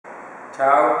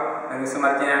Čau, jmenuji se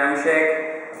Janoušek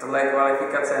a tohle je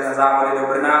kvalifikace na závody do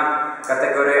Brna,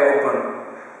 kategorie Open.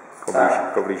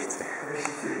 Koblížci.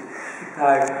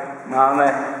 Tak,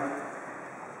 máme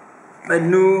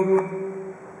bednu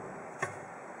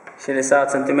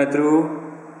 60 cm.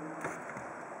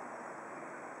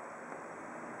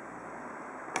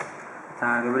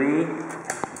 Tak, dobrý.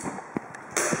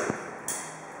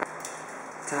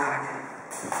 Tak,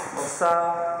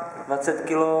 osa 20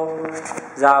 kg,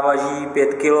 závaží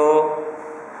 5 kg.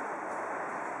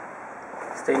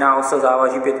 Stejná osa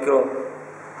závaží 5 kg.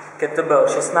 Kettlebell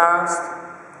 16,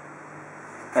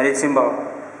 medicinball.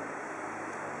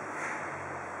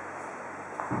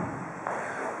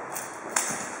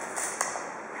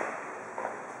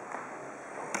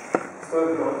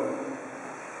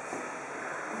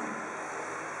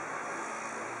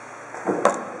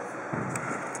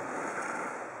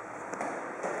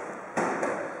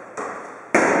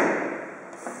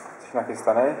 Jsi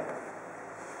nachystaný?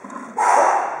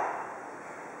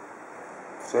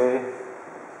 3,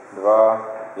 2,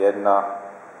 1,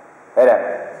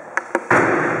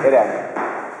 jeden,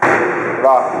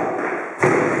 2,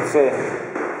 3,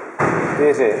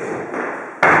 4,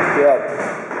 5,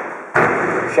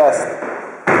 6,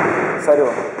 7,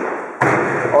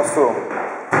 8,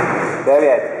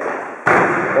 9,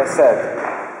 10,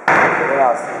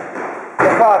 11,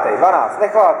 nechvátej, 12,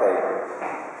 nechvátej,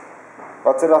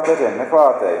 22 vteřin,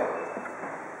 nechvátej,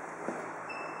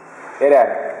 1,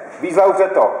 výzva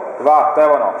před to, 2, to je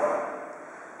ono,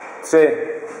 3,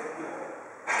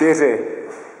 4,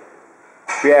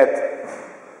 5,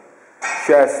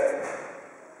 6,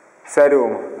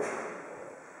 7,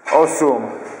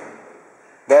 8,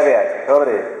 9,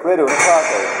 dobrý, klidu,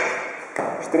 nechvátej,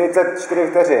 44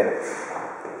 vteřin,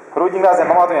 hrudník na zem,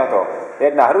 pamatuj na to,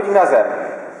 1, hrudník na zem,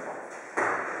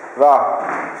 2,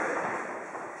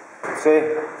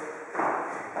 3,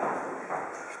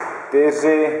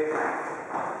 4,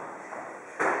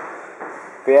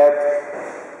 5,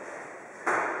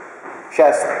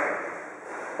 6,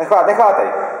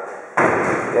 nechvátej,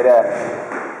 1,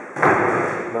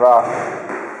 2,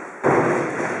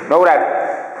 no rep,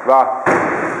 2,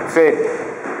 3,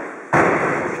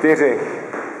 4,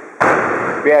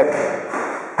 5,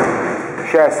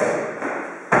 6,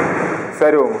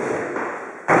 7,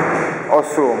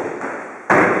 8,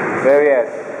 9,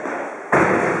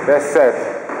 10,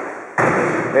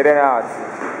 11,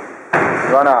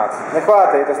 12.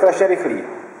 Nechvátej, je to strašně rychlý.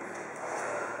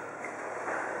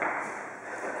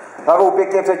 Hlavou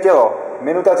pěkně před tělo.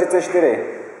 Minuta 34.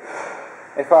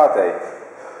 Nechvátej.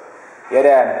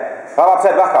 1. Hlava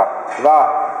před, bacha.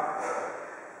 2,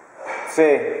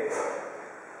 3,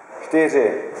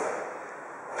 4,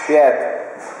 5,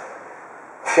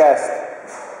 6,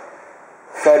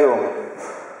 7,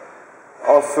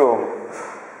 8,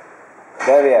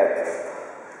 9.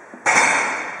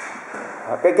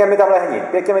 Pěkně mi tam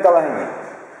lehni.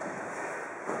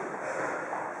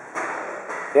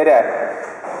 1,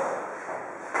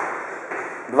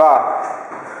 2,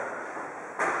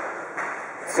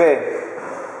 3,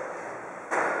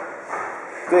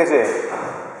 4,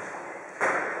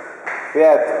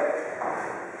 5,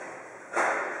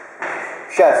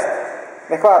 6.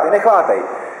 Nechvátej.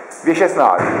 2,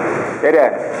 16. 1,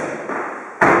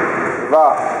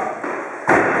 2,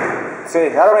 3,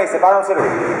 narovnej se, pánom sedu,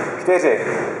 4,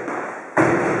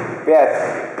 5,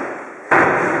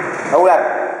 no rep,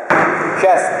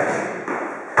 6,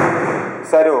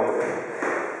 7,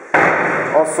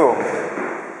 8,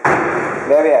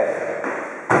 9,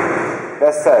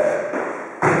 10,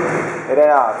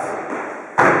 11,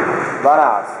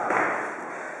 12.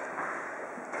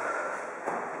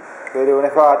 Klidu,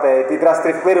 nechvátej, ty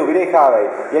thustry v klidu, vydechávej,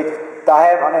 jeď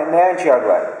tahem a nejenčí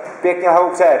takhle. Pěkně hlavu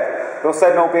před.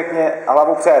 Dosednou pěkně a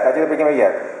hlavu před, ať je to pěkně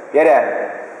vidět. 1,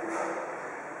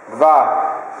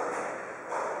 2,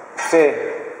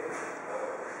 3,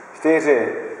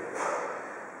 4,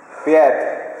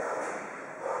 5,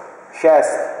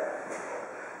 6,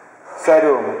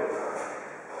 7,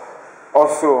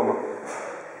 8,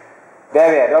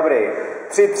 9, dobrý.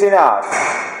 3, 13,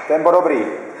 tempo dobrý.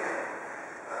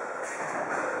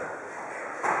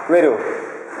 Klidu.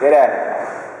 1,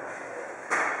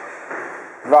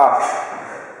 2,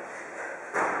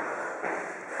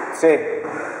 3,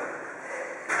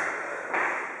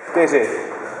 4,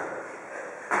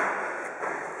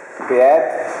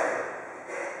 5,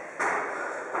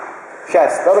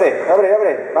 6. Dobrý.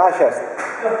 Máš 6.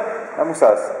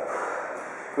 Nemusel.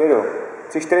 Klidu.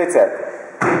 3, 40.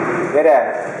 1,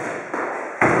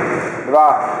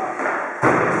 2,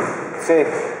 3,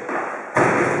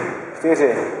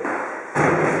 4,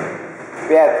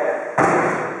 5,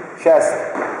 6,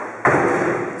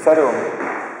 7,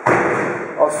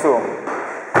 8,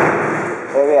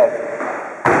 9,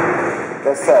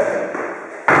 10,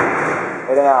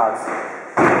 11,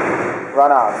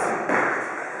 12,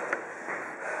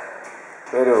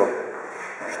 jedu,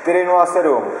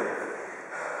 4,07,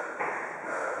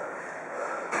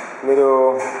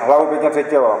 klidu, hlavu pěkně před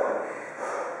tělo,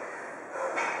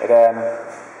 1,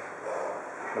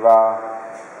 2,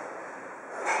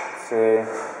 3,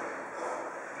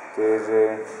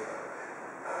 4,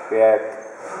 5,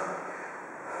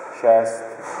 6,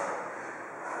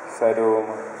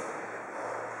 7,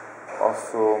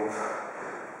 8,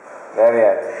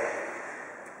 9.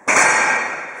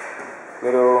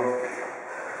 Klidu.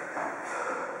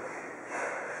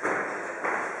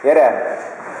 1,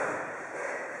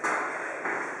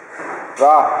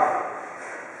 2,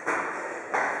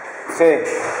 3,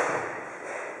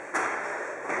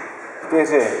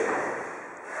 4,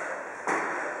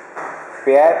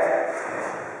 5,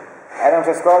 jenom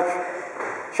přeskoč,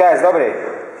 6, dobrý,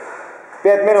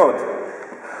 5 minut,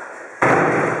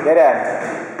 1,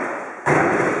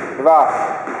 2,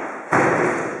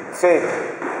 3,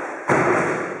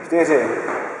 4,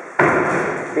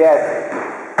 5,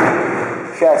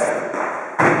 6,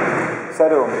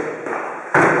 7,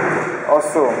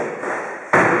 8,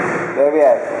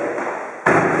 9,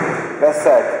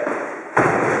 10,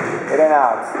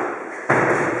 11,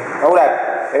 noulek,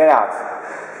 11,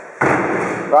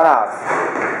 12,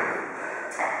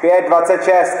 5,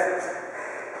 26,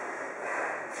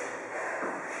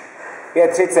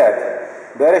 5, 30,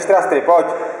 dojedeš trastry, pojď,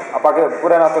 a pak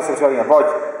půjde na to, se přelíme, pojď,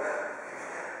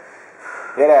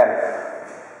 1,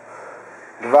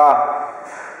 2,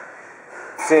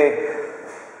 3,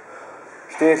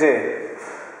 4,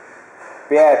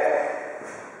 5,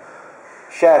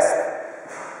 6,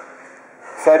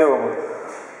 7,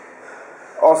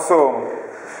 8,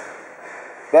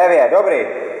 9, dobrý.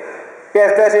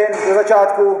 5 vteřin do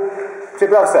začátku,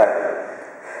 připrav se.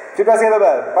 Připrav si to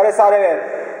byl, 59.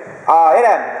 A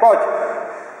 1, pojď.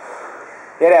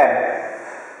 1,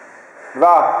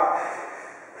 2,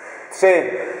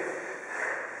 3,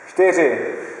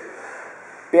 4,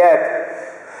 5,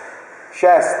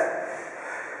 6,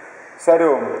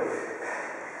 7,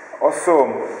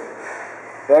 8,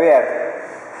 9,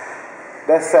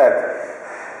 10,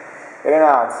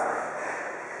 11,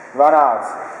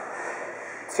 12,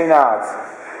 13,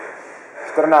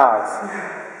 14,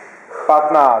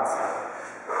 15,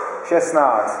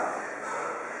 16,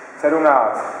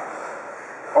 17,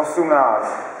 18,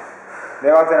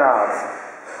 19,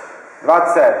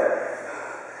 20,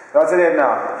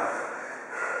 21,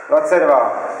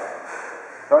 22,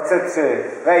 23,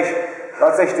 vejš,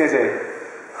 24,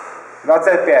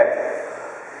 25,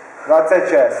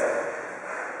 26,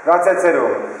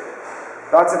 27,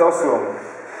 28,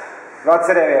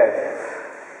 29,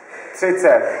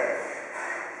 30,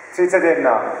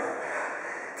 31,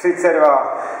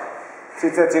 32,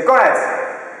 33, konec!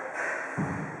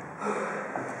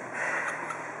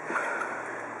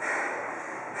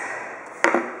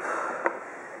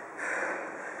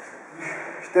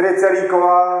 4 celý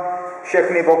kola,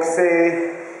 všechny boxy,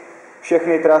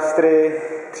 všechny trastry,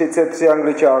 33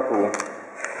 angličáků.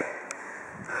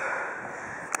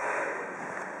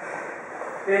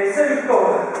 5 celý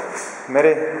kola.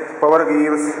 Power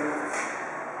wheels.